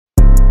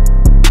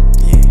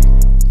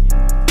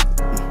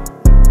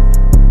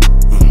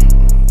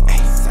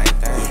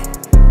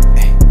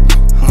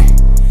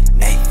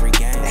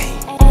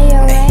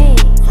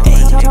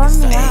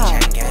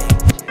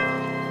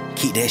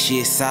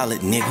shit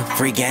solid, nigga,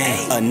 free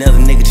game. Another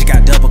nigga just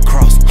got double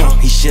crossed,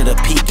 he shoulda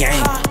peep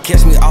game.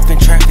 Catch me off in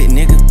traffic,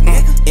 nigga,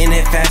 in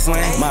that fast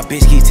lane. My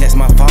bitch keep text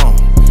my phone,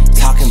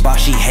 talking about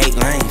she hate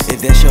lanes.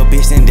 If that's your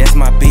bitch, then that's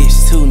my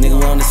bitch too, nigga,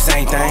 we on the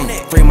same thing.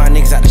 Free my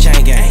niggas out the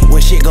chain gang.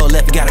 When shit go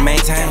left, you gotta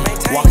maintain.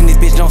 Walking this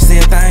bitch, don't say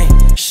a thing.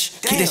 Shh,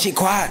 keep that shit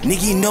quiet.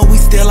 Nigga, you know we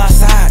still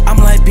outside. I'm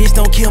like, bitch,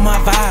 don't kill my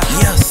vibe.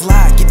 Yeah,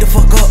 slide, get the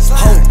fuck up.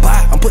 Hold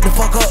by, I'm putting the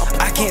fuck up.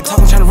 I can't talk,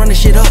 I'm tryna run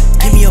this shit up.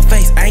 Give me your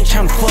face, I ain't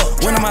tryna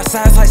fuck. When I'm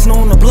outside, it's like snow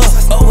on the bluff.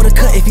 Over the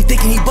cut if he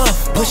thinking he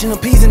buff. Pushing the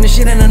peas and the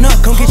shit ain't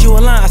enough. Come get you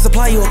a line, I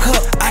supply you a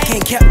cup. I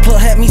can't cap, plug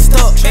had me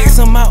stuck. X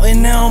him out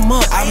and now I'm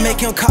up. I make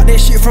him caught that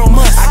shit from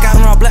us. I got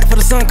him all black for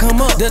the sun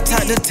come up. The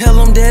type to tell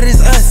him that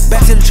it's us.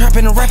 Back to the trap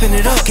and I'm wrapping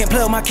it up. Can't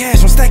play with my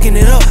cash, I'm stacking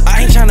it up.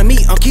 I ain't tryna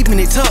meet, I'm keeping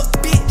it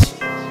tucked. Bitch.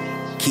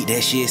 Keep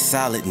that shit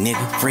solid, nigga,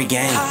 free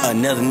game.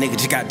 Another nigga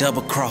just got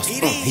double crossed,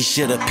 he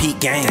shoulda peep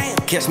game.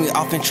 Catch me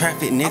off in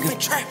traffic, nigga,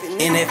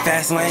 in that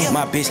fast lane.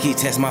 My bitch keep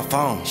text my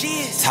phone,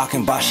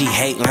 talking about she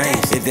hate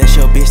lanes. If that's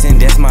your bitch, then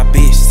that's my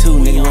bitch too,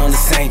 nigga, we on the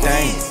same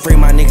thing. Free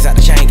my niggas out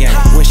the chain gang.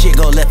 When shit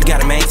go left, you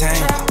gotta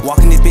maintain.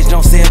 Walking this bitch,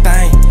 don't say a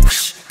thing.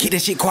 Shh, keep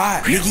that shit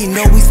quiet. Nigga, you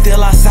know we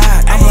still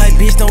outside. I'm like,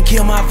 bitch, don't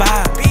kill my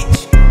vibe.